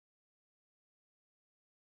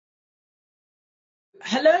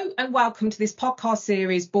Hello and welcome to this podcast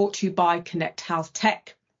series brought to you by Connect Health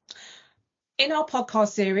Tech. In our podcast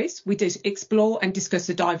series, we explore and discuss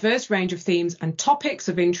a diverse range of themes and topics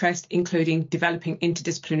of interest, including developing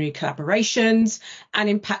interdisciplinary collaborations and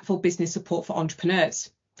impactful business support for entrepreneurs.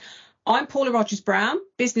 I'm Paula Rogers-Brown,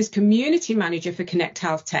 Business Community Manager for Connect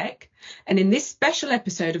Health Tech, and in this special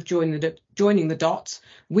episode of Joining the Dots,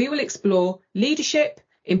 we will explore leadership,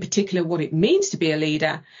 in particular what it means to be a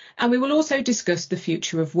leader, and we will also discuss the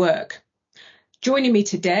future of work. Joining me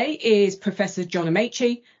today is Professor John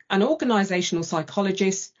Amaechi, an organisational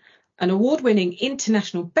psychologist, an award-winning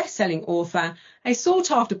international best-selling author, a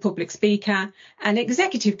sought-after public speaker, an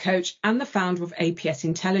executive coach and the founder of APS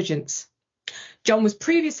Intelligence. John was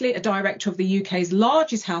previously a director of the UK's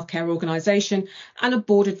largest healthcare organisation and a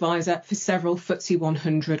board advisor for several FTSE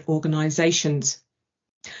 100 organisations.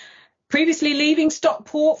 Previously leaving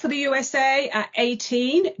Stockport for the USA at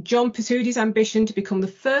 18, John pursued his ambition to become the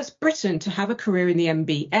first Briton to have a career in the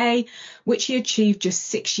NBA, which he achieved just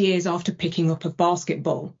 6 years after picking up a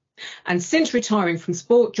basketball. And since retiring from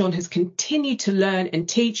sport, John has continued to learn and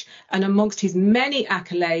teach, and amongst his many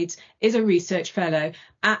accolades is a research fellow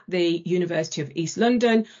at the University of East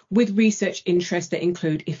London with research interests that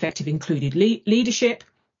include effective included leadership,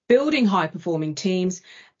 building high-performing teams,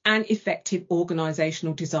 and effective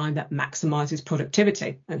organisational design that maximises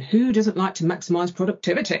productivity. And who doesn't like to maximise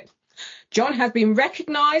productivity? John has been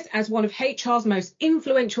recognised as one of HR's most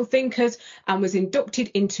influential thinkers and was inducted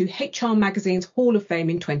into HR Magazine's Hall of Fame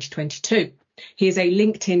in 2022. He is a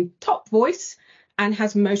LinkedIn top voice and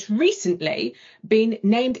has most recently been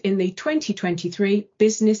named in the 2023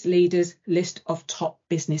 Business Leaders list of top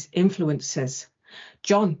business influencers.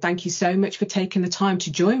 John, thank you so much for taking the time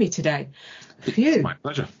to join me today. It's my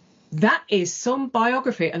pleasure. That is some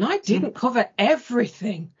biography, and I didn't cover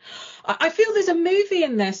everything. I feel there's a movie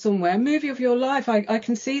in there somewhere, a movie of your life. I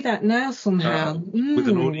can see that now somehow. With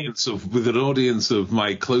an audience of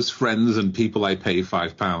my close friends and people I pay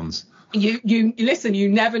 £5. You listen. You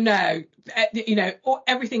never know.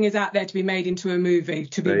 Everything is out there to be made into a movie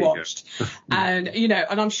to be watched, and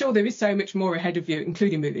and I'm sure there is so much more ahead of you,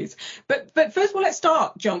 including movies. But first of all, let's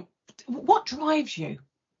start, John. What drives you?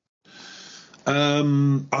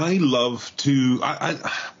 I love to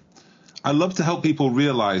help people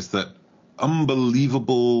realize that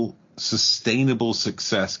unbelievable, sustainable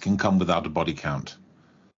success can come without a body count.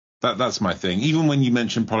 That's my thing. Even when you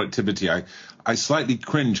mention productivity, I slightly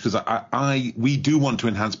cringe because we do want to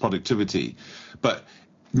enhance productivity, but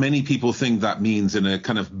many people think that means in a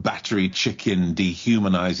kind of battery chicken,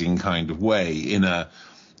 dehumanizing kind of way, in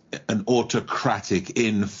an autocratic,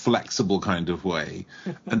 inflexible kind of way.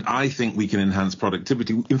 And I think we can enhance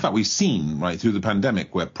productivity. In fact, we've seen right through the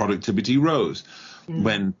pandemic where productivity rose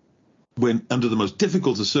when under the most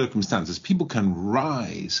difficult of circumstances, people can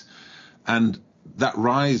rise. And that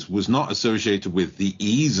rise was not associated with the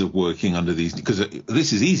ease of working under these, because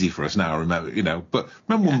this is easy for us now, remember, but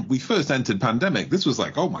remember when we first entered pandemic, this was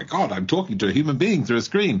like, oh my God, I'm talking to a human being through a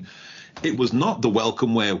screen. It was not the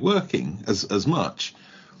welcome way of working as much.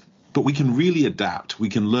 But we can really adapt, we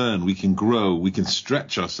can learn, we can grow, we can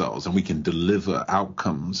stretch ourselves, and we can deliver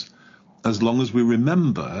outcomes as long as we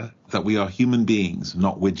remember that we are human beings,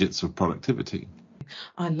 not widgets of productivity.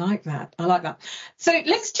 I like that. So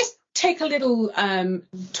let's just take a little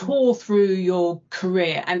tour through your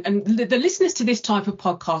career. And the listeners to this type of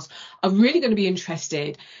podcast are really going to be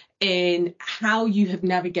interested in how you have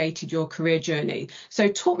navigated your career journey. So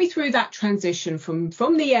talk me through that transition from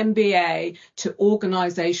the MBA to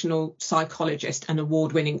organisational psychologist and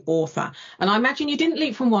award-winning author. And I imagine you didn't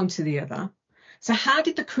leap from one to the other. So how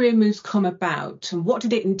did the career moves come about, and what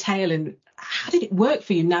did it entail, and how did it work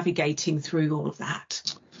for you navigating through all of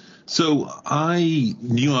that? So I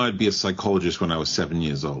knew I'd be a psychologist when I was 7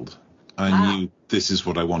 years old. I knew this is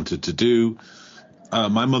what I wanted to do.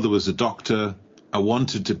 My mother was a doctor. I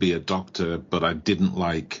wanted to be a doctor, but I didn't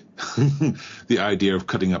like the idea of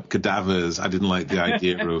cutting up cadavers. I didn't like the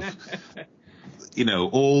idea of,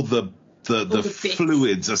 all the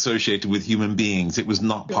fluids associated with human beings. It was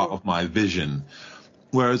not part of my vision.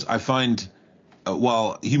 Whereas I find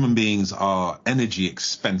while human beings are energy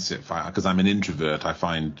expensive, because I'm an introvert, I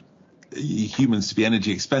find humans to be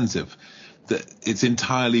energy expensive, that it's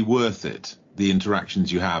entirely worth it, the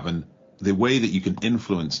interactions you have and the way that you can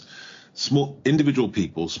influence small individual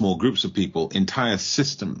people, small groups of people, entire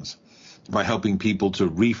systems, by helping people to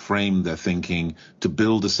reframe their thinking, to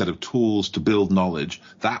build a set of tools, to build knowledge.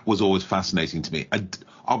 That was always fascinating to me.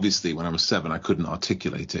 Obviously, when I was 7, I couldn't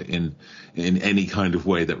articulate it in any kind of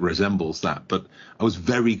way that resembles that. But I was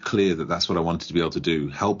very clear that that's what I wanted to be able to do,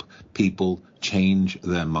 help people change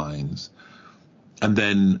their minds. And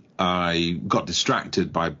then I got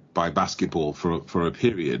distracted by basketball for a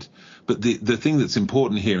period. But the thing that's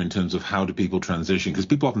important here in terms of how do people transition, because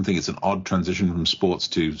people often think it's an odd transition from sports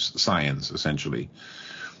to science, essentially.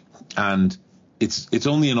 And it's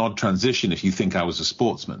only an odd transition if you think I was a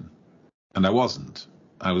sportsman. And I wasn't.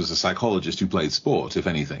 I was a psychologist who played sport, if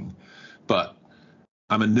anything. But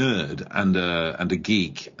I'm a nerd and a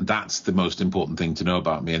geek. That's the most important thing to know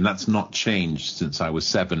about me. And that's not changed since I was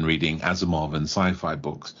 7 reading Asimov and sci-fi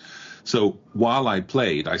books. So while I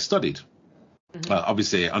played, I studied.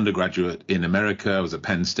 Obviously, undergraduate in America. I was at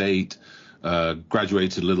Penn State,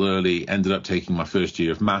 graduated a little early, ended up taking my first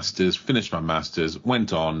year of masters, finished my masters,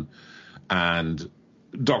 went on and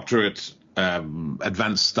doctorate,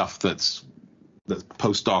 advanced stuff that's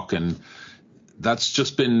postdoc, and that's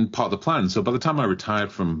just been part of the plan. So by the time I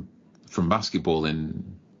retired from basketball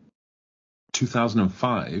in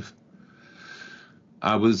 2005,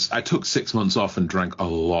 I took 6 months off and drank a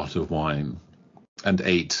lot of wine and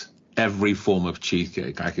ate every form of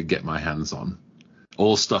cheesecake I could get my hands on.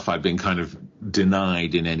 All stuff I'd been kind of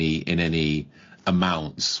denied in any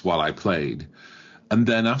amounts while I played. And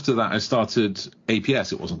then after that, I started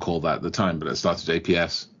APS. It wasn't called that at the time, but I started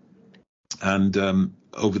APS. And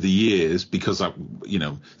over the years, because this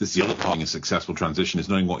is the other part of being a successful transition, is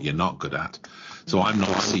knowing what you're not good at. So I'm not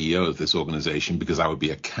CEO of this organization because I would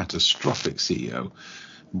be a catastrophic CEO.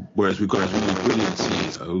 Whereas we've got a really brilliant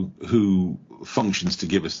CEO who functions to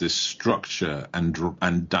give us this structure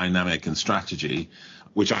and dynamic and strategy,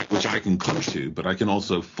 which I can contribute to, but I can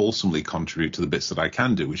also fulsomely contribute to the bits that I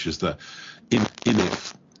can do, which is the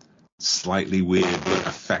innovative, slightly weird but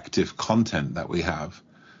effective content that we have.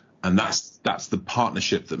 And that's the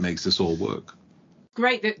partnership that makes this all work.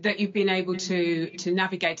 Great that you've been able to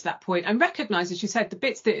navigate to that point and recognise, as you said, the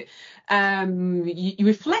bits that you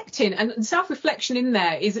reflect in, and self-reflection in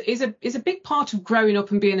there is a big part of growing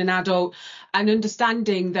up and being an adult, and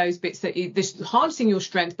understanding those bits that this harnessing your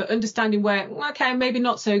strength, but understanding where, okay, I'm maybe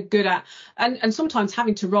not so good at, and sometimes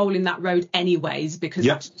having to roll in that road anyways, because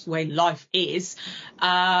that's just the way life is.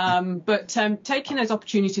 But taking those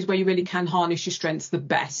opportunities where you really can harness your strengths the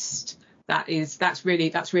best. That's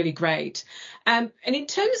really great. And in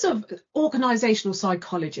terms of organisational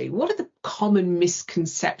psychology, what are the common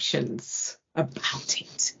misconceptions about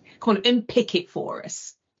it? Come on, unpick it for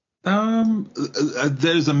us.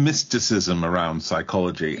 There's a mysticism around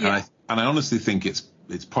psychology, and I honestly think it's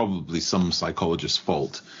probably some psychologist's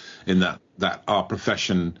fault in that our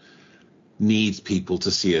profession needs people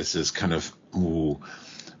to see us as kind of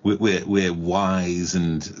we're wise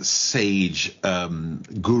and sage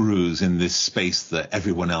gurus in this space that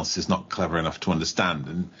everyone else is not clever enough to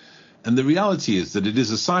understand. And the reality is that it is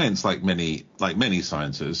a science like many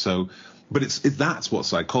sciences. So, but that's what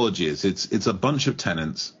psychology is. It's a bunch of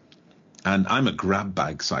tenets. And I'm a grab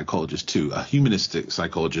bag psychologist too, a humanistic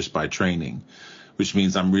psychologist by training, which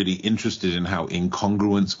means I'm really interested in how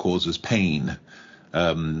incongruence causes pain.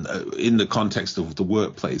 In the context of the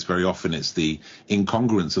workplace, very often it's the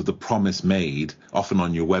incongruence of the promise made, often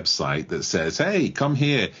on your website, that says, hey, come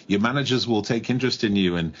here, your managers will take interest in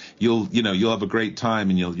you, and you'll have a great time,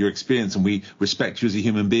 and your experience, and we respect you as a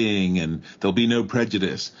human being, and there'll be no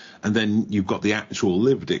prejudice. And then you've got the actual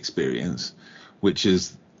lived experience, which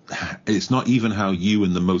is, it's not even how you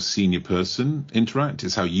and the most senior person interact,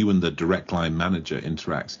 it's how you and the direct line manager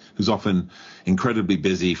interacts, who's often incredibly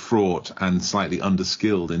busy, fraught, and slightly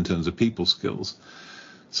underskilled in terms of people skills.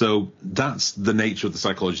 So that's the nature of the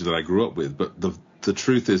psychology that I grew up with. But the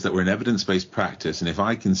truth is that we're an evidence-based practice, and if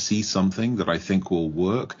I can see something that I think will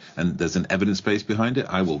work and there's an evidence base behind it,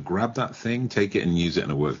 I will grab that thing, take it, and use it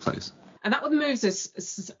in a workplace. And that moves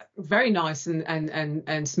us very nice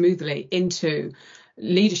and smoothly into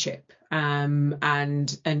leadership and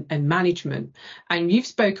management. And you've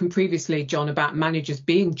spoken previously, John, about managers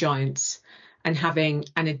being giants and having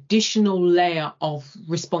an additional layer of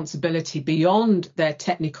responsibility beyond their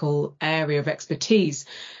technical area of expertise.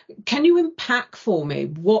 Can you unpack for me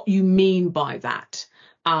what you mean by that,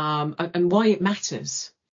 and why it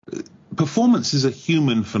matters? Performance is a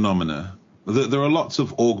human phenomena. There are lots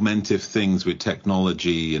of augmentative things with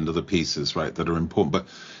technology and other pieces, right, that are important, but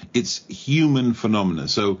it's human phenomena.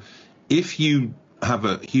 So if you have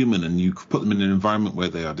a human and you put them in an environment where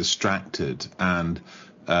they are distracted and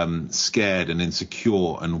scared and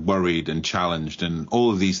insecure and worried and challenged and all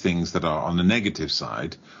of these things that are on the negative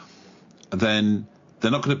side, then they're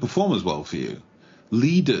not going to perform as well for you.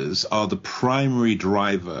 Leaders are the primary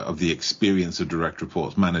driver of the experience of direct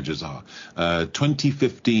reports. Managers are.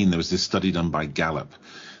 2015, there was this study done by Gallup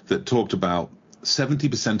that talked about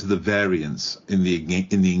 70% of the variance in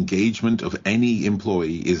the engagement of any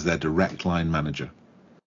employee is their direct line manager.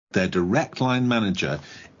 Their direct line manager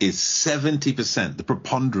is 70%, the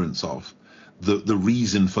preponderance of the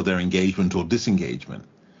reason for their engagement or disengagement.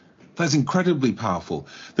 That's incredibly powerful.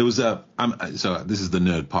 There was so this is the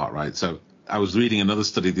nerd part, right? So I was reading another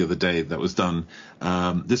study the other day that was done.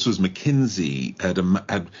 This was McKinsey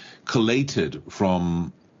had collated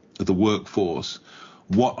from the workforce.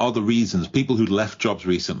 What are the reasons, people who left jobs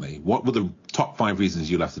recently, what were the top 5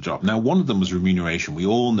 reasons you left the job? Now, one of them was remuneration. We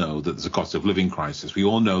all know that there's a cost of living crisis. We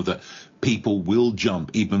all know that people will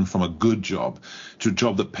jump even from a good job to a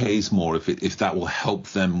job that pays more if that will help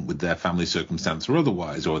them with their family circumstance or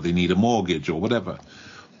otherwise, or they need a mortgage or whatever.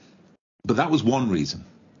 But that was one reason.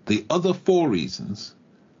 The other 4 reasons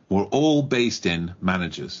were all based in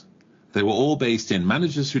managers. They were all based in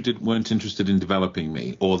managers who weren't interested in developing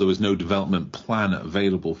me, or there was no development plan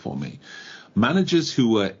available for me. Managers who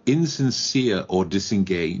were insincere or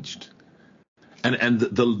disengaged. And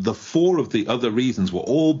the 4 of the other reasons were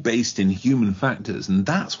all based in human factors. And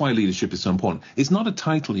that's why leadership is so important. It's not a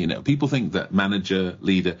title, you know. People think that manager,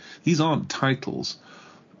 leader, these aren't titles.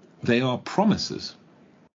 They are promises.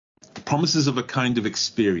 Promises of a kind of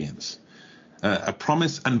experience. A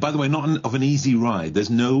promise, and by the way, not of an easy ride.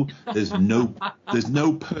 There's no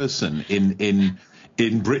person in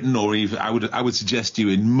Britain, or even I would suggest to you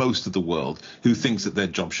in most of the world, who thinks that their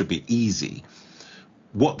job should be easy.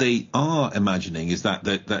 What they are imagining is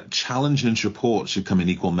that challenge and support should come in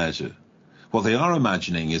equal measure. What they are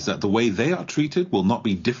imagining is that the way they are treated will not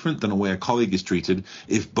be different than the way a colleague is treated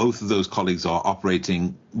if both of those colleagues are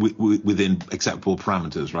operating within acceptable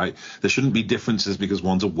parameters, right? There shouldn't be differences because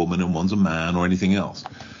one's a woman and one's a man or anything else.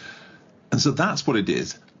 And so that's what it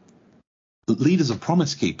is. Leaders are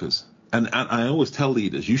promise keepers. And I always tell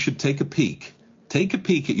leaders, you should take a peek. Take a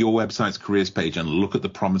peek at your website's careers page and look at the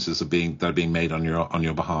promises that are being made on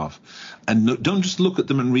your behalf. And don't just look at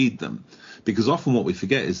them and read them. Because often what we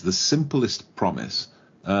forget is the simplest promise.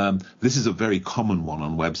 This is a very common one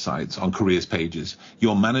on websites, on careers pages.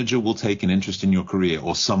 Your manager will take an interest in your career,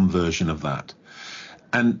 or some version of that.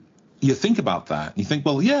 And you think about that, you think,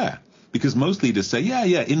 well, yeah, because most leaders say, yeah,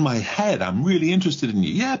 in my head, I'm really interested in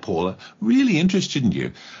you. Yeah, Paula, really interested in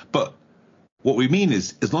you. But what we mean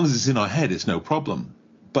is, as long as it's in our head, it's no problem.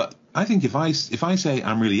 But I think if I say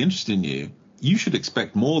I'm really interested in you, you should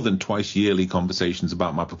expect more than twice yearly conversations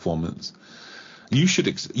about my performance. You should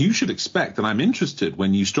expect that I'm interested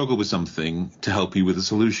when you struggle with something to help you with a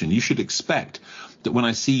solution. You should expect that when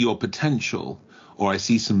I see your potential or I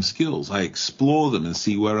see some skills, I explore them and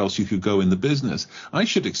see where else you could go in the business. I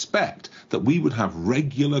should expect that we would have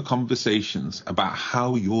regular conversations about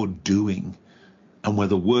how you're doing and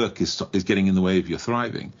whether work is getting in the way of your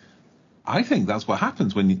thriving. I think that's what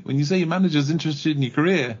happens when you say your manager's interested in your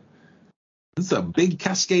career. It's a big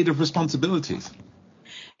cascade of responsibilities.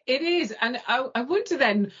 It is, and I wonder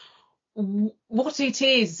then what it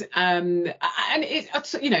is, and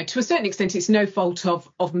it, you know, to a certain extent, it's no fault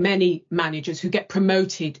of many managers who get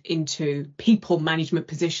promoted into people management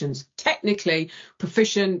positions. Technically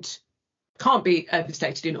proficient, can't be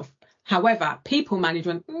overstated enough. However, people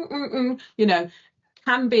management, you know,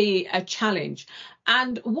 can be a challenge.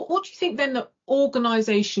 And what do you think then that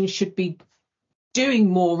organisations should be doing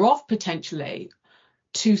more of potentially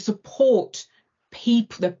to support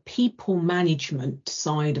the people management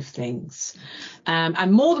side of things,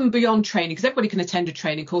 and more than beyond training, because everybody can attend a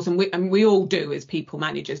training course, and we all do as people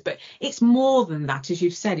managers, but it's more than that, as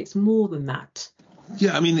you've said, it's more than that.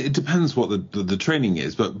 Yeah, I mean, it depends what the training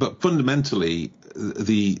is, but fundamentally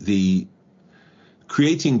the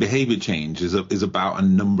creating behavior change is about a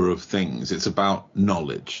number of things. It's about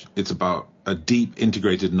knowledge. It's about a deep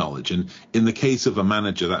integrated knowledge. And in the case of a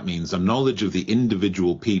manager, that means a knowledge of the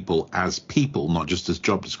individual people as people, not just as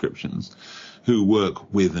job descriptions, who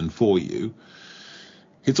work with and for you.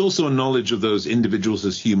 It's also a knowledge of those individuals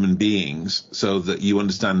as human beings, so that you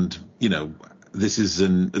understand, you know, this is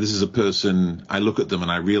a person, I look at them and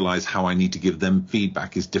I realize how I need to give them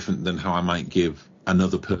feedback is different than how I might give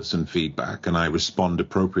another person feedback, and I respond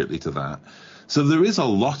appropriately to that. So there is a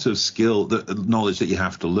lot of knowledge that you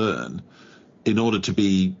have to learn in order to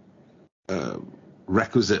be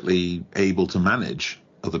requisitely able to manage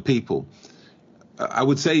other people. I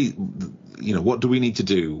would say, you know, what do we need to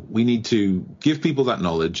do? We need to give people that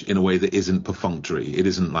knowledge in a way that isn't perfunctory. It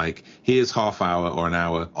isn't like, here's half hour or an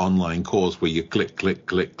hour online course where you click,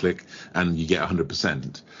 and you get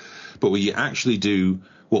 100%. But where you actually do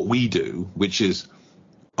what we do, which is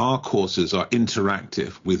our courses are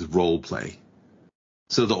interactive with role play.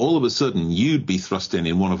 So that all of a sudden you'd be thrust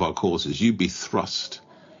in one of our courses, you'd be thrust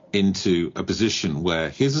into a position where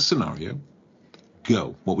here's a scenario,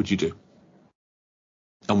 go, what would you do?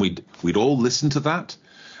 And we'd all listen to that,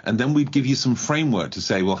 and then we'd give you some framework to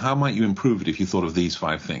say, well, how might you improve it if you thought of these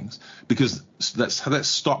 5 things? Because let's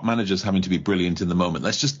stop managers having to be brilliant in the moment.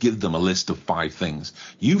 Let's just give them a list of 5 things.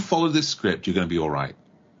 You follow this script, you're going to be all right.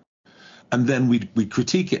 And then we'd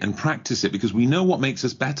critique it and practice it, because we know what makes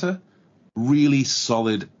us better. Really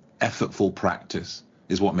solid, effortful practice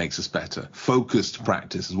is what makes us better. Focused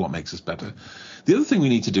practice is what makes us better. The other thing we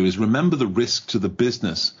need to do is remember the risk to the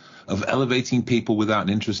business of elevating people without an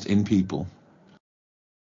interest in people.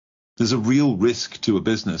 There's a real risk to a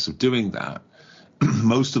business of doing that.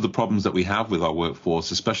 Most of the problems that we have with our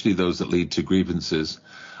workforce, especially those that lead to grievances,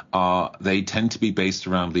 they tend to be based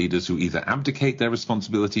around leaders who either abdicate their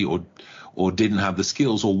responsibility or didn't have the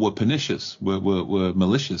skills, or were pernicious, were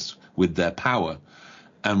malicious with their power.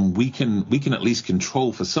 And we can at least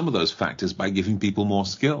control for some of those factors by giving people more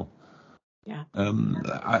skill. Yeah.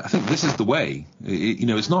 I think this is the way.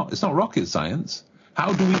 It's not rocket science.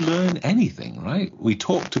 How do we learn anything, right? We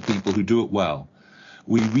talk to people who do it well.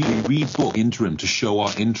 We read book interim to show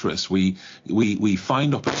our interest. We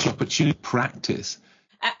find opportunity to practice.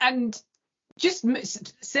 And just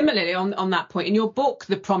similarly on that point, in your book,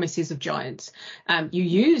 The Promises of Giants, you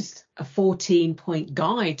used a 14-point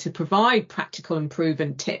guide to provide practical and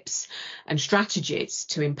proven tips and strategies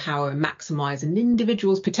to empower and maximise an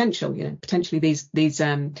individual's potential, potentially these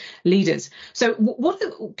leaders. So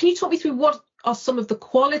can you talk me through what are some of the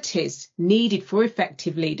qualities needed for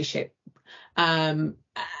effective leadership, and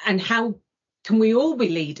how can we all be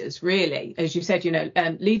leaders, really? As you said,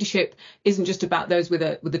 leadership isn't just about those with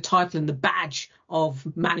a title and the badge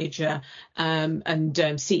of manager and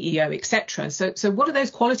CEO, etc. So what are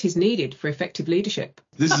those qualities needed for effective leadership?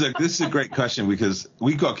 This is a great question, because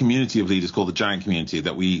we've got a community of leaders called the Giant Community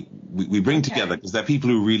that we bring together, because they're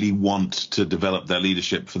people who really want to develop their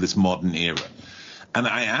leadership for this modern era. And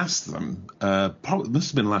I asked them, probably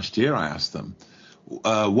must have been last year, I asked them,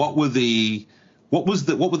 what were the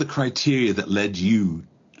criteria that led you,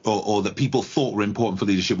 or that people thought were important for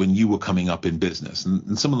leadership when you were coming up in business?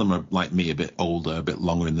 And some of them are like me, a bit older, a bit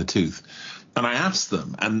longer in the tooth. And I asked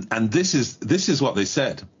them, and this is what they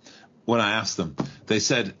said when I asked them. They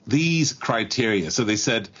said these criteria. So they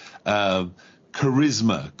said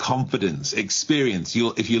charisma, confidence, experience.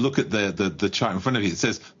 If you look at the chart in front of you, it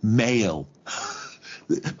says male.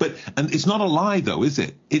 And it's not a lie, though, is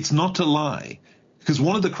it? It's not a lie. Because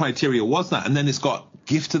one of the criteria was that, and then it's got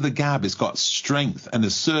gift of the gab, it's got strength and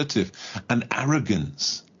assertive and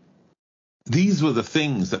arrogance. These were the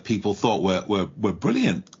things that people thought were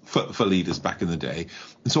brilliant for leaders back in the day.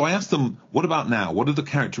 And so I asked them, what about now? What are the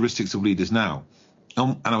characteristics of leaders now?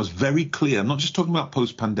 And I was very clear. I'm not just talking about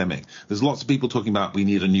post-pandemic. There's lots of people talking about we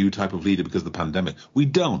need a new type of leader because of the pandemic. We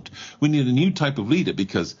don't. We need a new type of leader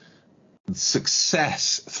because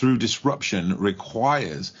success through disruption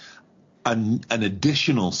requires an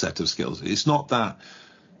additional set of skills. It's not that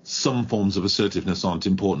some forms of assertiveness aren't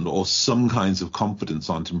important or some kinds of confidence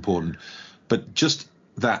aren't important, but just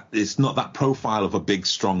that it's not that profile of a big,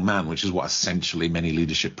 strong man, which is what essentially many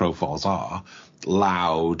leadership profiles are.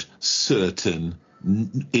 Loud, certain,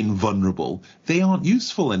 invulnerable. They aren't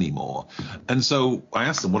useful anymore. And so I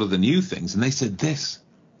asked them, what are the new things? And they said this: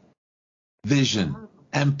 vision,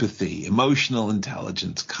 empathy, emotional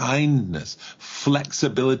intelligence, kindness,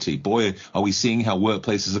 flexibility. Boy, are we seeing how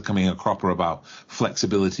workplaces are coming a cropper about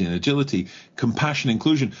flexibility and agility, compassion,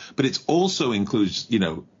 inclusion. But it also includes,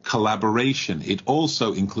 collaboration. It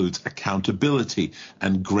also includes accountability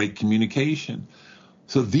and great communication.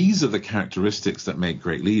 So these are the characteristics that make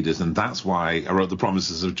great leaders. And that's why I wrote The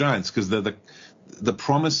Promises of Giants, because they're the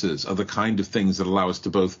promises are the kind of things that allow us to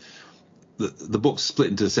both. The book's split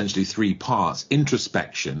into essentially 3 parts.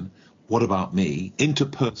 Introspection, what about me?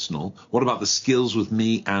 Interpersonal, what about the skills with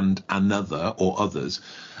me and another or others?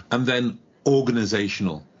 And then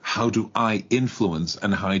organizational, how do I influence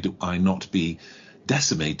and how do I not be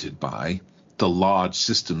decimated by the large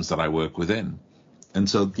systems that I work within? And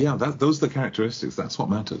so, those are the characteristics. That's what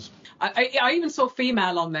matters. I even saw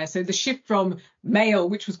female on there. So the shift from male,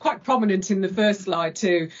 which was quite prominent in the first slide,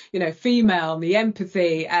 to, female, the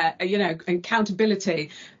empathy, accountability,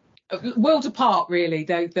 worlds apart, really.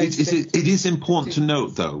 It is important to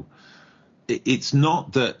note, though, it's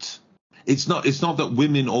not that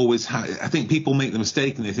women always have. I think people make the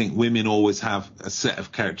mistake and they think women always have a set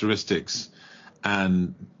of characteristics,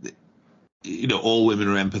 and all women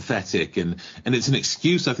are empathetic, and it's an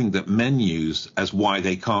excuse I think that men use as why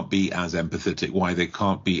they can't be as empathetic, why they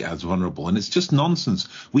can't be as vulnerable, and it's just nonsense.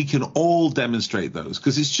 We can all demonstrate those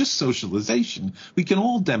because it's just socialization. We can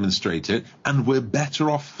all demonstrate it, and we're better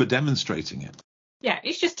off for demonstrating it. Yeah,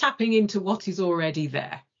 it's just tapping into what is already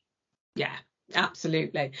there. Yeah,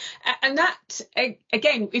 absolutely. And that,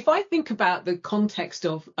 again, if I think about the context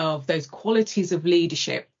of those qualities of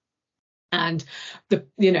leadership and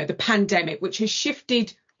the pandemic, which has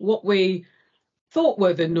shifted what we thought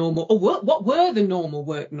were the normal, or what were the normal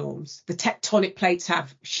work norms. The tectonic plates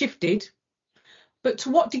have shifted, but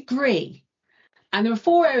to what degree? And there are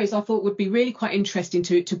 4 areas I thought would be really quite interesting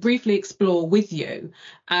to briefly explore with you.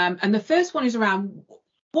 And the first one is around,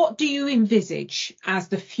 what do you envisage as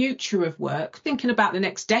the future of work, thinking about the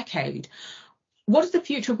next decade? What does the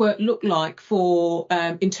future of work look like for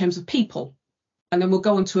in terms of people? And then we'll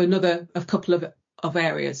go on to a couple of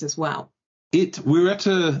areas as well. We're at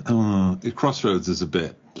a crossroads is a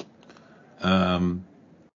bit. But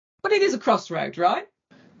it is a crossroad, right?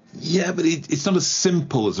 Yeah, but it's not as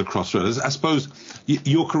simple as a crossroads. I suppose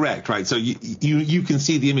you're correct, right? So you can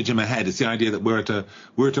see the image in my head. It's the idea that we're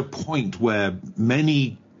at a point where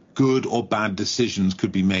many good or bad decisions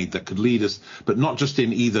could be made that could lead us, but not just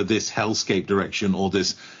in either this hellscape direction or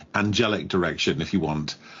this angelic direction, if you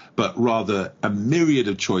want, but rather a myriad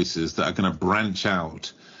of choices that are going to branch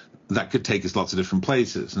out that could take us lots of different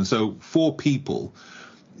places. And so for people,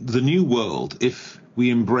 the new world, if we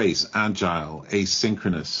embrace agile,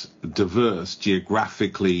 asynchronous, diverse,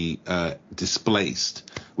 geographically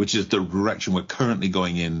displaced, which is the direction we're currently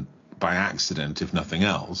going in by accident, if nothing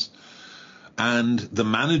else, and the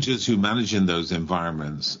managers who manage in those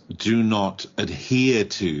environments do not adhere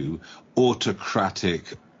to autocratic,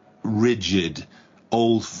 rigid,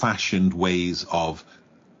 old-fashioned ways of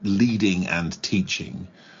leading and teaching,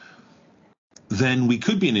 then we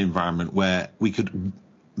could be in an environment where we could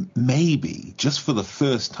maybe, just for the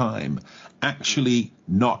first time, actually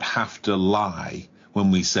not have to lie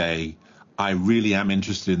when we say, I really am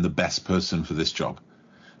interested in the best person for this job.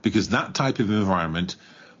 Because that type of environment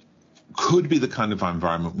could be the kind of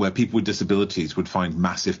environment where people with disabilities would find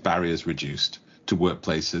massive barriers reduced to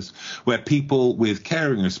workplaces, where people with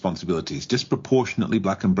caring responsibilities, disproportionately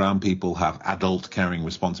black and brown people have adult caring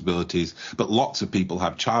responsibilities, but lots of people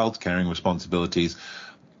have child caring responsibilities.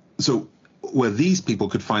 So where these people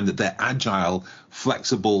could find that their agile,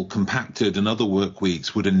 flexible, compacted and other work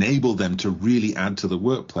weeks would enable them to really add to the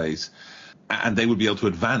workplace, and they would be able to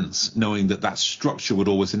advance knowing that that structure would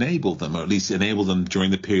always enable them, or at least enable them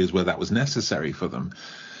during the periods where that was necessary for them.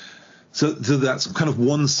 So that's kind of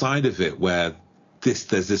one side of it, where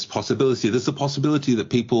there's this possibility. There's the possibility that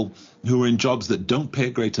people who are in jobs that don't pay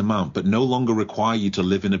a great amount but no longer require you to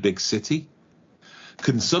live in a big city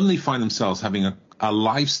can suddenly find themselves having a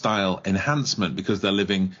lifestyle enhancement because they're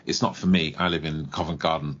living. It's not for me. I live in Covent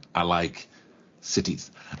Garden. I like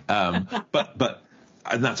cities. But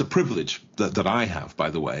and that's a privilege that I have, by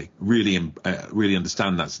the way. Really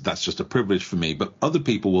understand that's just a privilege for me. But other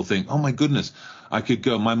people will think, oh my goodness, I could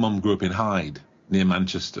go. My mum grew up in Hyde, near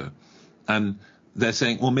Manchester, and they're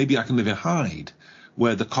saying, well, maybe I can live in Hyde,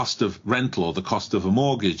 where the cost of rental or the cost of a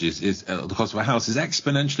mortgage is the cost of a house is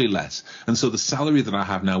exponentially less. And so the salary that I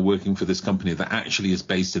have now working for this company that actually is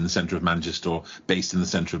based in the centre of Manchester or based in the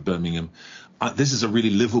centre of Birmingham, this is a really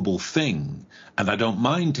livable thing. And I don't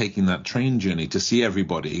mind taking that train journey to see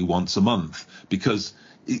everybody once a month, because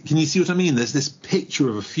can you see what I mean? There's this picture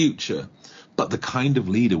of a future, but the kind of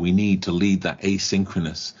leader we need to lead that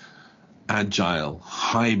asynchronous, agile,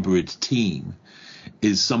 hybrid team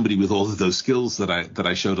is somebody with all of those skills that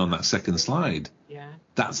I showed on that second slide. Yeah.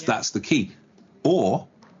 That's the key. Or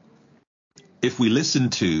if we listen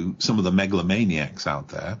to some of the megalomaniacs out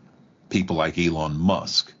there, people like Elon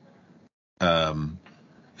Musk,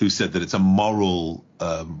 who said that it's a moral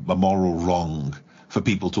wrong for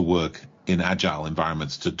people to work in agile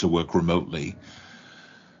environments, to work remotely,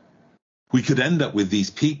 we could end up with these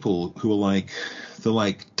people who are they're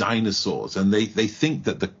like dinosaurs, and they think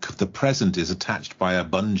that the present is attached by a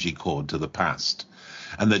bungee cord to the past,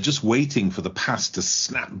 and they're just waiting for the past to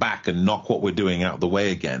snap back and knock what we're doing out of the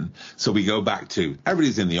way again. So we go back to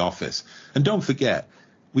everybody's in the office. And don't forget,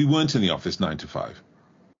 we weren't in the office 9 to 5.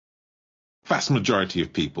 Vast majority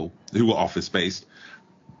of people who were office based,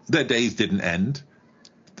 their days didn't end.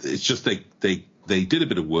 It's just they did a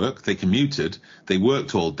bit of work, they commuted, they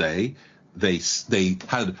worked all day, they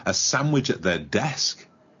had a sandwich at their desk,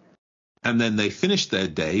 and then they finished their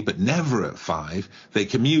day, but never at 5. They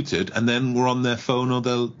commuted and then were on their phone or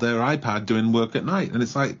their iPad doing work at night. And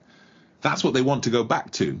it's like, that's what they want to go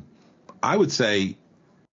back to. I would say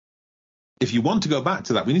if you want to go back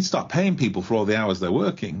to that, we need to start paying people for all the hours they're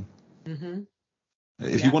working. Mm-hmm.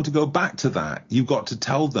 If you want to go back to that, you've got to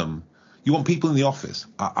tell them. You want people in the office.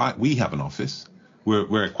 We have an office.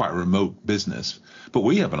 We're quite a remote business, but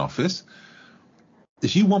we have an office.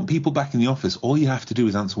 If you want people back in the office, all you have to do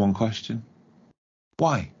is answer one question.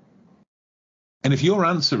 Why? And if your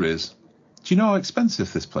answer is, do you know how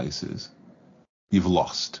expensive this place is? You've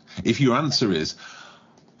lost. If your answer is,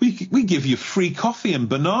 we give you free coffee and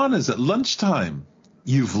bananas at lunchtime,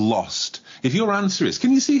 you've lost. If your answer is,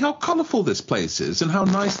 can you see how colourful this place is and how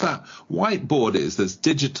nice that whiteboard is that's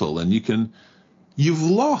digital, and you've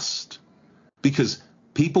lost. Because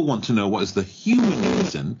people want to know what is the human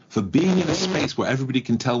reason for being in a space where everybody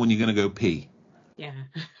can tell when you're going to go pee. Yeah.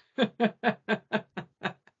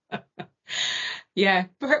 Yeah,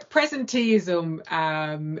 presenteeism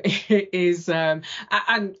is, and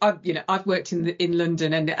I've worked in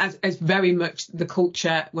London, and as very much the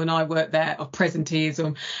culture when I worked there of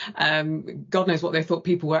presenteeism. God knows what they thought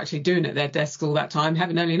people were actually doing at their desks all that time.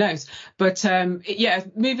 Heaven only knows. But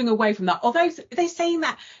moving away from that, although they're saying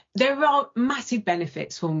that there are massive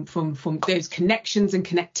benefits from those connections and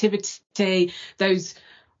connectivity, those.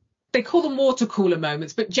 They call them water cooler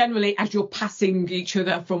moments, but generally as you're passing each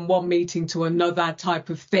other from one meeting to another type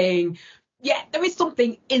of thing. Yeah, there is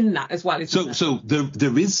something in that as well. So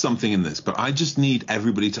there is something in this, but I just need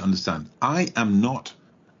everybody to understand. I am not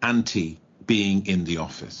anti being in the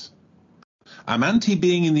office. I'm anti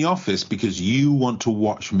being in the office because you want to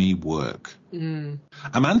watch me work. I'm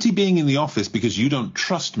anti being in the office because you don't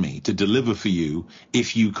trust me to deliver for you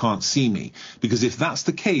if you can't see me. Because if that's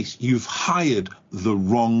the case, you've hired the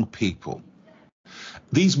wrong people.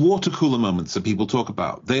 These water cooler moments that people talk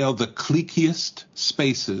about, they are the cliquiest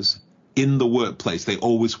spaces in the workplace. They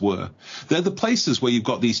always were. They're the places where you've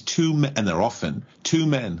got these two men, and they're often two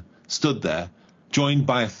men stood there, joined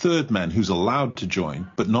by a third man who's allowed to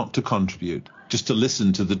join, but not to contribute, just to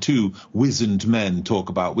listen to the two wizened men talk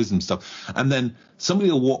about wisdom stuff. And then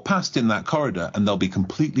somebody will walk past in that corridor and they'll be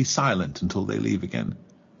completely silent until they leave again.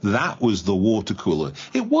 That was the water cooler.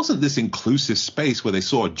 It wasn't this inclusive space where they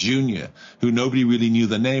saw a junior who nobody really knew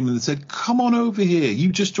their name and they said, come on over here.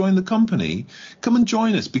 You just joined the company. Come and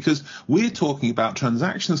join us because we're talking about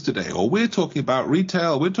transactions today, or we're talking about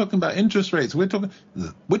retail. We're talking about interest rates. We're talking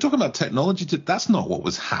about technology. That's not what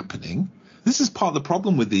was happening. This is part of the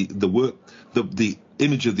problem with the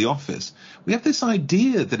image of the office. We have this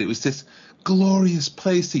idea that it was this glorious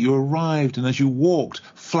place that you arrived, and as you walked,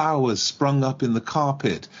 flowers sprung up in the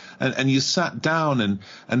carpet, and you sat down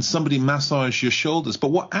and somebody massaged your shoulders. But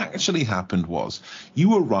what actually happened was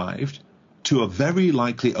you arrived to a very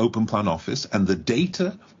likely open plan office, and the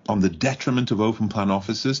data on the detriment of open plan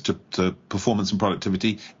offices to performance and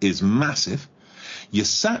productivity is massive. You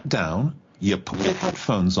sat down, you put your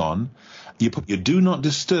headphones on, you put your do not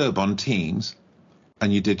disturb on Teams,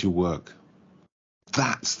 and you did your work.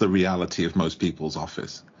 That's the reality of most people's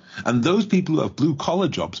office. And those people who have blue collar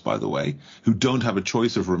jobs, by the way, who don't have a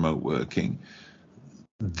choice of remote working,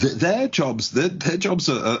 their jobs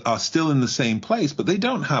are still in the same place, but they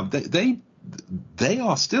don't have, they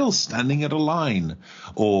are still standing at a line,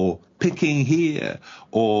 or picking here,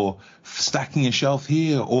 or stacking a shelf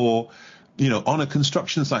here, or on a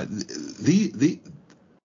construction site.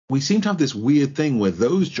 We seem to have this weird thing where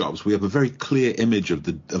those jobs, we have a very clear image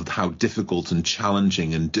of how difficult and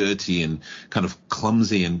challenging and dirty and kind of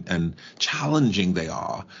clumsy and challenging they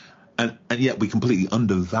are. And yet we completely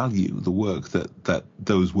undervalue the work that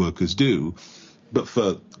those workers do. But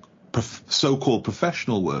for so-called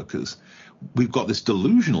professional workers, we've got this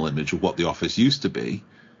delusional image of what the office used to be,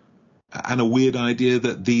 and a weird idea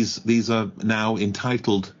that these are now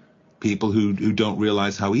entitled people who don't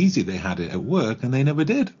realize how easy they had it at work, and they never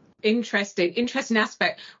did. Interesting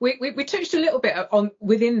aspect. We touched a little bit on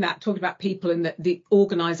within that, talking about people and the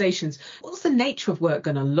organisations. What's the nature of work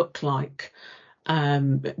going to look like,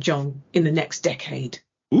 John, in the next decade?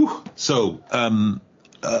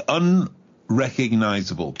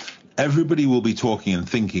 Unrecognizable. Everybody will be talking and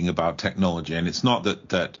thinking about technology, and it's not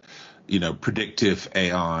that predictive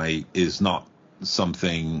AI is not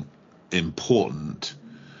something important,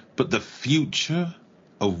 but the future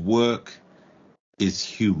of work is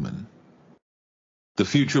human. The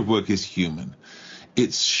future of work is human.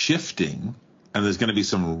 It's shifting, and there's going to be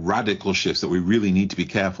some radical shifts that we really need to be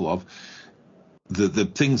careful of. The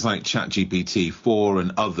things like ChatGPT 4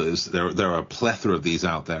 and others, there are a plethora of these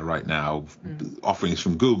out there right now, offerings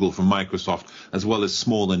from Google, from Microsoft, as well as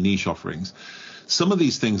smaller niche offerings. Some of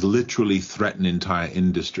these things literally threaten entire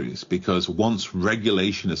industries, because once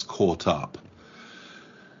regulation is caught up,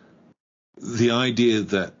 the idea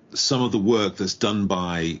that some of the work that's done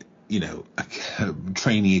by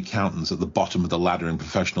trainee accountants at the bottom of the ladder in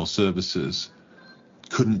professional services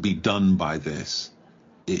couldn't be done by this.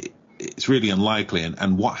 It's really unlikely.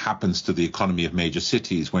 And what happens to the economy of major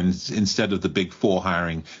cities when instead of the big four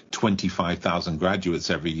hiring 25,000 graduates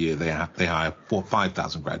every year, they hire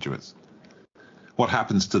 5,000 graduates? What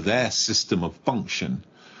happens to their system of function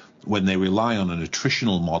when they rely on an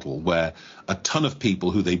attritional model where a ton of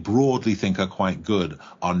people who they broadly think are quite good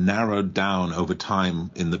are narrowed down over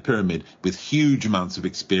time in the pyramid with huge amounts of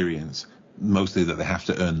experience, mostly that they have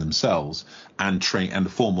to earn themselves, and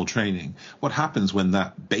formal training? What happens when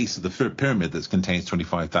that base of the pyramid that contains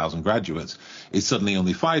 25,000 graduates is suddenly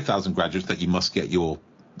only 5,000 graduates that you must get your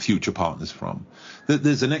future partners from?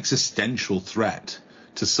 There's an existential threat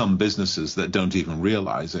to some businesses that don't even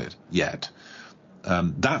realize it yet.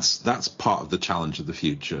 That's part of the challenge of the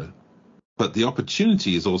future. But the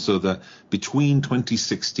opportunity is also that between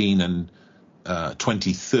 2016 and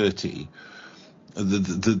 2030,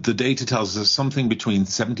 the data tells us something between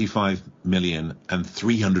 75 million and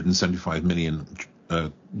 375 million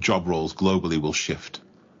job roles globally will shift.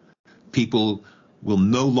 People will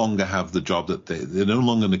no longer have the job that they're no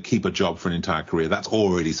longer going to keep a job for an entire career. That's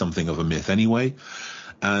already something of a myth anyway.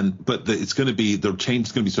 But it's going to be, the change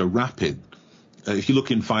is going to be so rapid. If you look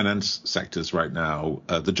in finance sectors right now,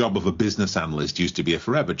 the job of a business analyst used to be a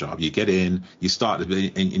forever job. You get in, you start,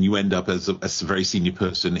 and you end up as a very senior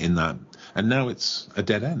person in that. And now it's a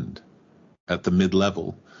dead end at the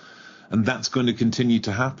mid-level. And that's going to continue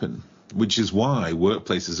to happen, which is why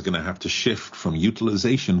workplaces are going to have to shift from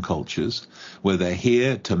utilization cultures, where they're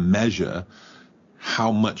here to measure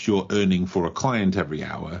how much you're earning for a client every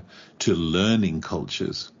hour, to learning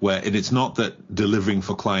cultures, where it's not that delivering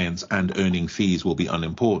for clients and earning fees will be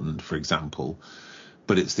unimportant, for example,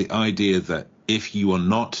 but it's the idea that if you are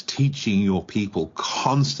not teaching your people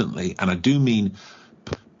constantly, and I do mean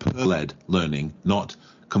led learning, not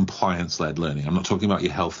compliance-led learning. I'm not talking about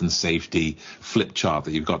your health and safety flip chart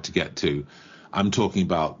that you've got to get to. I'm talking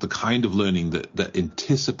about the kind of learning that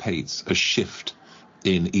anticipates a shift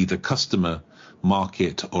in either customer,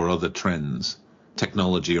 market, or other trends,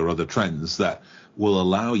 technology or other trends, that will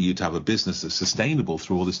allow you to have a business that's sustainable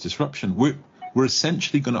through all this disruption. We're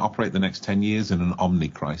essentially going to operate the next 10 years in an omni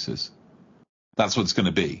crisis. That's what it's going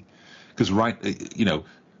to be. Because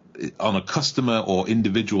on a customer or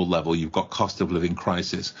individual level, you've got cost of living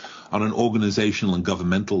crisis. On an organizational and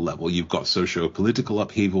governmental level, you've got socio-political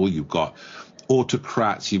upheaval, you've got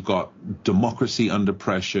autocrats, you've got democracy under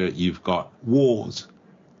pressure, you've got wars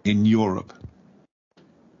in Europe.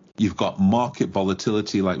 You've got market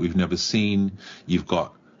volatility like we've never seen. You've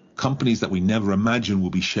got companies that we never imagined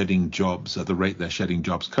will be shedding jobs at the rate they're shedding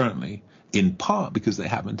jobs currently, in part because they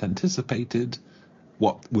haven't anticipated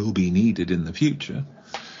what will be needed in the future.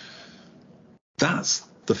 That's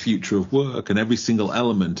the future of work, and every single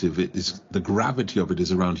element of it is, the gravity of it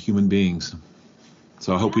is around human beings.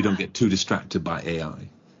 So I hope we don't get too distracted by AI.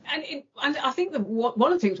 And I think that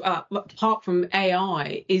one of the things, apart from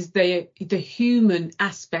AI, is the human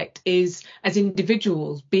aspect is, as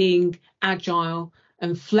individuals, being agile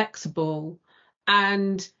and flexible,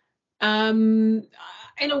 and in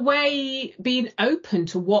a way being open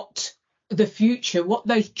to what the future, what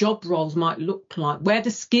those job roles might look like, where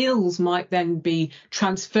the skills might then be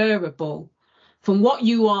transferable from what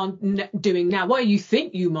you are doing now, where you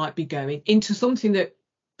think you might be going, into something that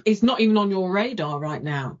is not even on your radar right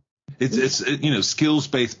now. It's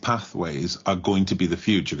skills-based pathways are going to be the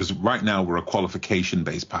future, because right now we're a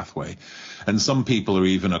qualification-based pathway, and some people are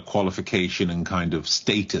even a qualification and kind of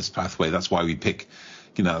status pathway. That's why we pick,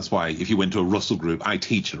 that's why if you went to a Russell Group, I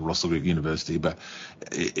teach at a Russell Group University, but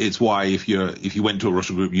it's why if you went to a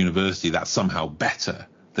Russell Group University, that's somehow better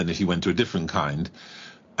than if you went to a different kind.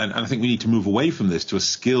 And I think we need to move away from this to a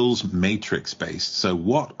skills matrix based. So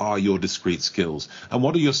what are your discrete skills? And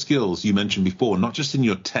what are your skills you mentioned before, not just in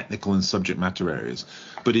your technical and subject matter areas,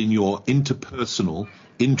 but in your interpersonal,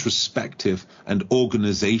 introspective, and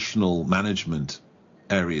organizational management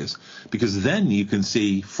areas? Because then you can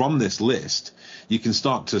see from this list, you can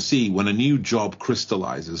start to see when a new job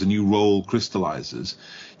crystallizes, a new role crystallizes,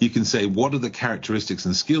 you can say, what are the characteristics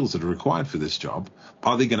and skills that are required for this job?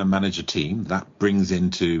 Are they going to manage a team? That brings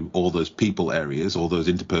into all those people areas, all those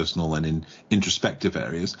interpersonal and introspective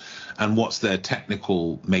areas. And what's their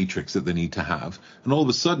technical matrix that they need to have? And all of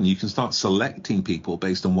a sudden, you can start selecting people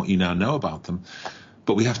based on what you now know about them.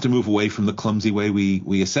 But we have to move away from the clumsy way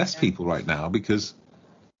we assess people right now, because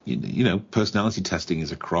personality testing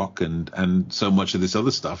is a crock, and so much of this other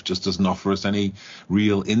stuff just doesn't offer us any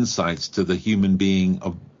real insights to the human being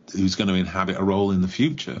who's going to inhabit a role in the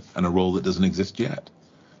future, and a role that doesn't exist yet.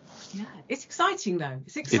 Yeah, it's exciting though.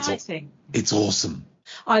 It's exciting. It's awesome.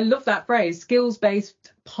 I love that phrase.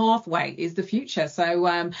 Skills-based pathway is the future.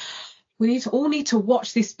 So we all need to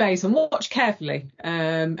watch this space and watch carefully,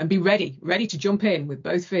 and be ready to jump in with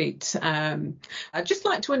both feet. I'd just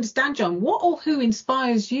like to understand, John, what or who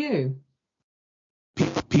inspires you?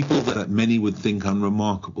 People that many would think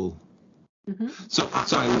unremarkable. Mm-hmm. So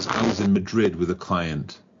I was in Madrid with a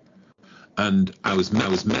client, and I was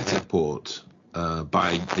met at port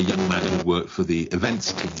by a young man who worked for the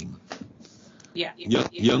events team.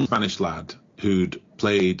 Young Spanish lad who'd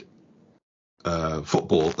played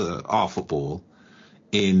football, our football,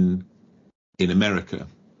 in America.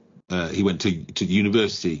 He went to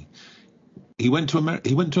university. He went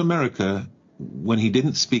to America when he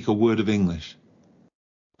didn't speak a word of English.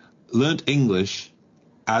 Learned English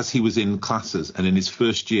as he was in classes, and in his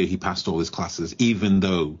first year he passed all his classes, even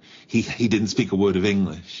though he didn't speak a word of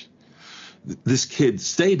English. This kid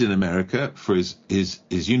stayed in America for his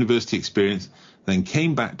university experience, then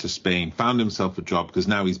came back to Spain, found himself a job because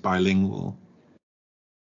now he's bilingual.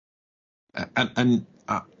 And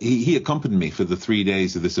he accompanied me for the 3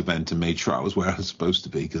 days of this event and made sure I was where I was supposed to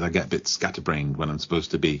be, because I get a bit scatterbrained when I'm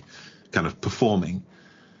supposed to be kind of performing.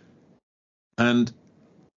 And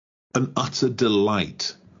an utter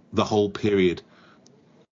delight the whole period,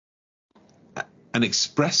 and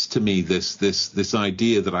expressed to me this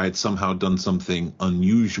idea that I had somehow done something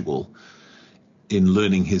unusual in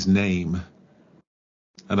learning his name,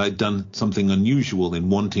 and I'd done something unusual in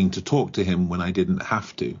wanting to talk to him when I didn't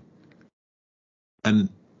have to. And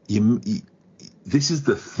this is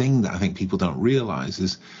the thing that I think people don't realize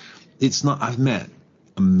is it's not. I've met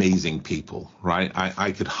amazing people, right?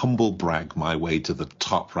 I could humble brag my way to the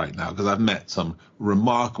top right now, because I've met some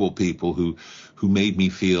remarkable people who made me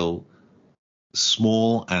feel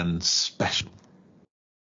small and special.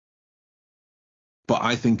 But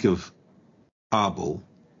I think of Abel,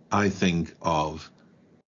 I think of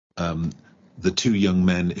the two young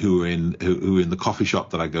men who were in the coffee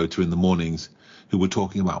shop that I go to in the mornings, who were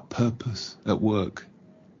talking about purpose at work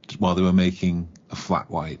while they were making a flat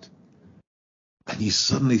white. And you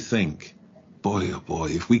suddenly think, boy, oh boy,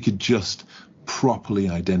 if we could just properly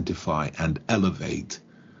identify and elevate,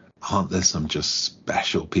 aren't there some just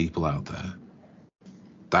special people out there?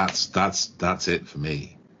 That's it for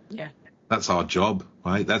me. Yeah. That's our job,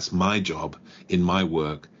 right? That's my job in my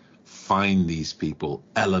work. Find these people,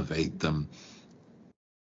 elevate them,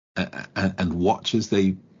 and watch as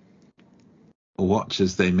they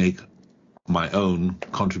make my own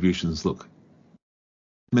contributions look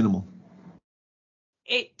minimal.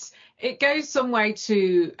 It goes some way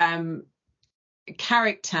to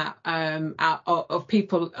character out of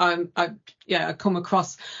people I come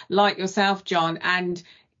across like yourself, John, and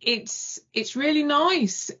it's really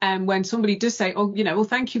nice when somebody does say, oh, well,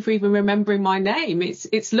 thank you for even remembering my name.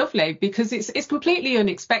 It's lovely, because it's completely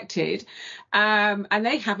unexpected, and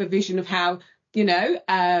they have a vision of how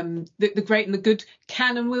the great and the good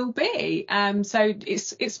can and will be. So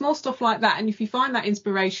it's small stuff like that, and if you find that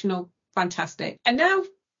inspirational, fantastic. And now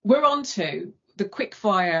we're on to the quick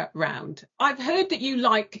fire round. I've heard that you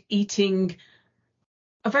like eating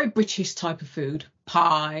a very British type of food,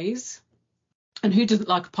 pies. And who doesn't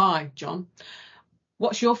like a pie, John?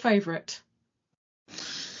 What's your favourite?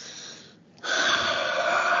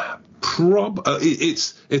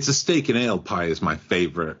 It's a steak and ale pie is my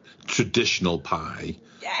favourite traditional pie.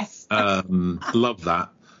 Yes. Love that.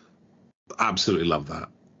 Absolutely love that.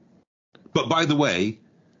 But by the way,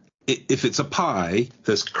 if it's a pie,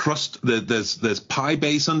 there's crust. There's pie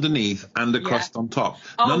base underneath and a crust on top.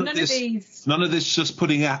 Oh, none of these. None of this just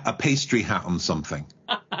putting a pastry hat on something.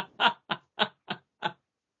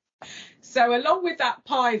 So along with that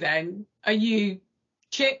pie, then, are you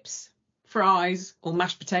chips, fries, or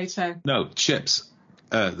mashed potato? No, chips.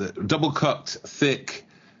 Double cooked, thick,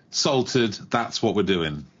 salted. That's what we're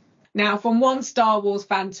doing. Now, from one Star Wars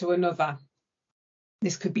fan to another,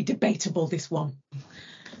 this could be debatable, this one.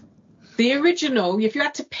 The original, if you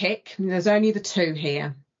had to pick, and there's only the two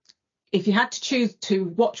here, if you had to choose to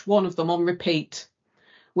watch one of them on repeat,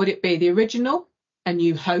 would it be the original, A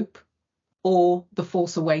New Hope, or The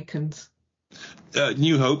Force Awakens?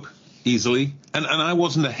 New Hope, easily. And I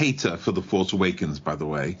wasn't a hater for The Force Awakens, by the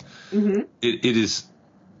way. Mm-hmm. It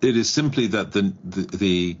is simply that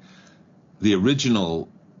the original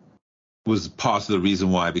was part of the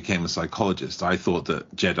reason why I became a psychologist. I thought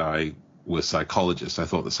that Jedi were psychologists. I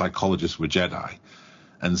thought that psychologists were Jedi.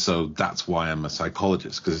 And so that's why I'm a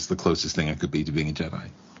psychologist, because it's the closest thing I could be to being a Jedi.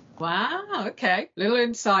 Wow, okay. Little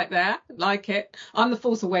insight there. Like it. I'm The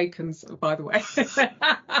Force Awakens, by the way.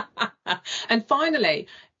 And finally,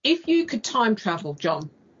 if you could time travel, John,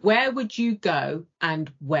 where would you go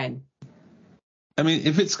and when? I mean,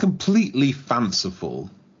 if it's completely fanciful,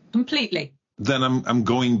 then I'm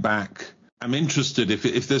going back. I'm interested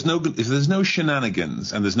if there's no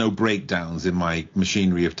shenanigans and there's no breakdowns in my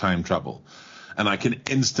machinery of time travel, and I can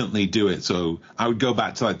instantly do it. So I would go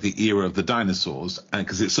back to like the era of the dinosaurs, and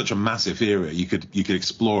because it's such a massive era, you could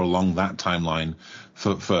explore along that timeline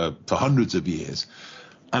for hundreds of years.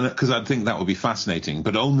 And because I think that would be fascinating,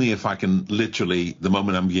 but only if I can literally, the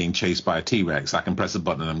moment I'm being chased by a T-Rex, I can press a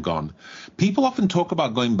button and I'm gone. People often talk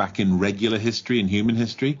about going back in regular history and human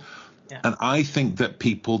history. Yeah. And I think that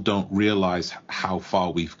people don't realize how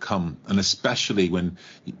far we've come. And especially when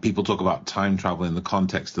people talk about time travel in the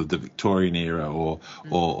context of the Victorian era or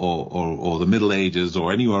the Middle Ages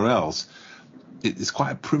or anywhere else, it's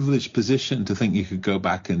quite a privileged position to think you could go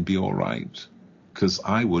back and be all right. Because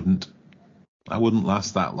I wouldn't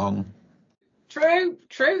last that long. True.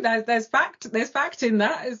 There's fact in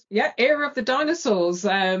that. Era of the dinosaurs.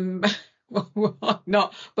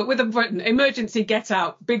 Not, but with a button, emergency get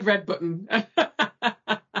out, big red button.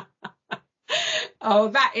 Oh,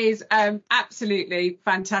 that is absolutely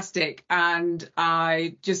fantastic. And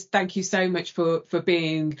I just thank you so much for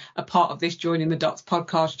being a part of this Joining the Dots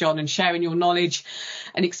podcast, John, and sharing your knowledge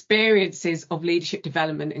and experiences of leadership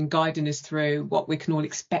development and guiding us through what we can all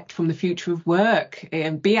expect from the future of work.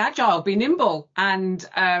 And be agile, be nimble. And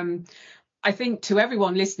I think to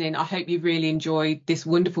everyone listening, I hope you've really enjoyed this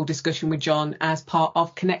wonderful discussion with John as part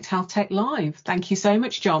of Connect Health Tech Live. Thank you so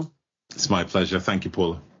much, John. It's my pleasure. Thank you,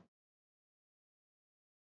 Paula.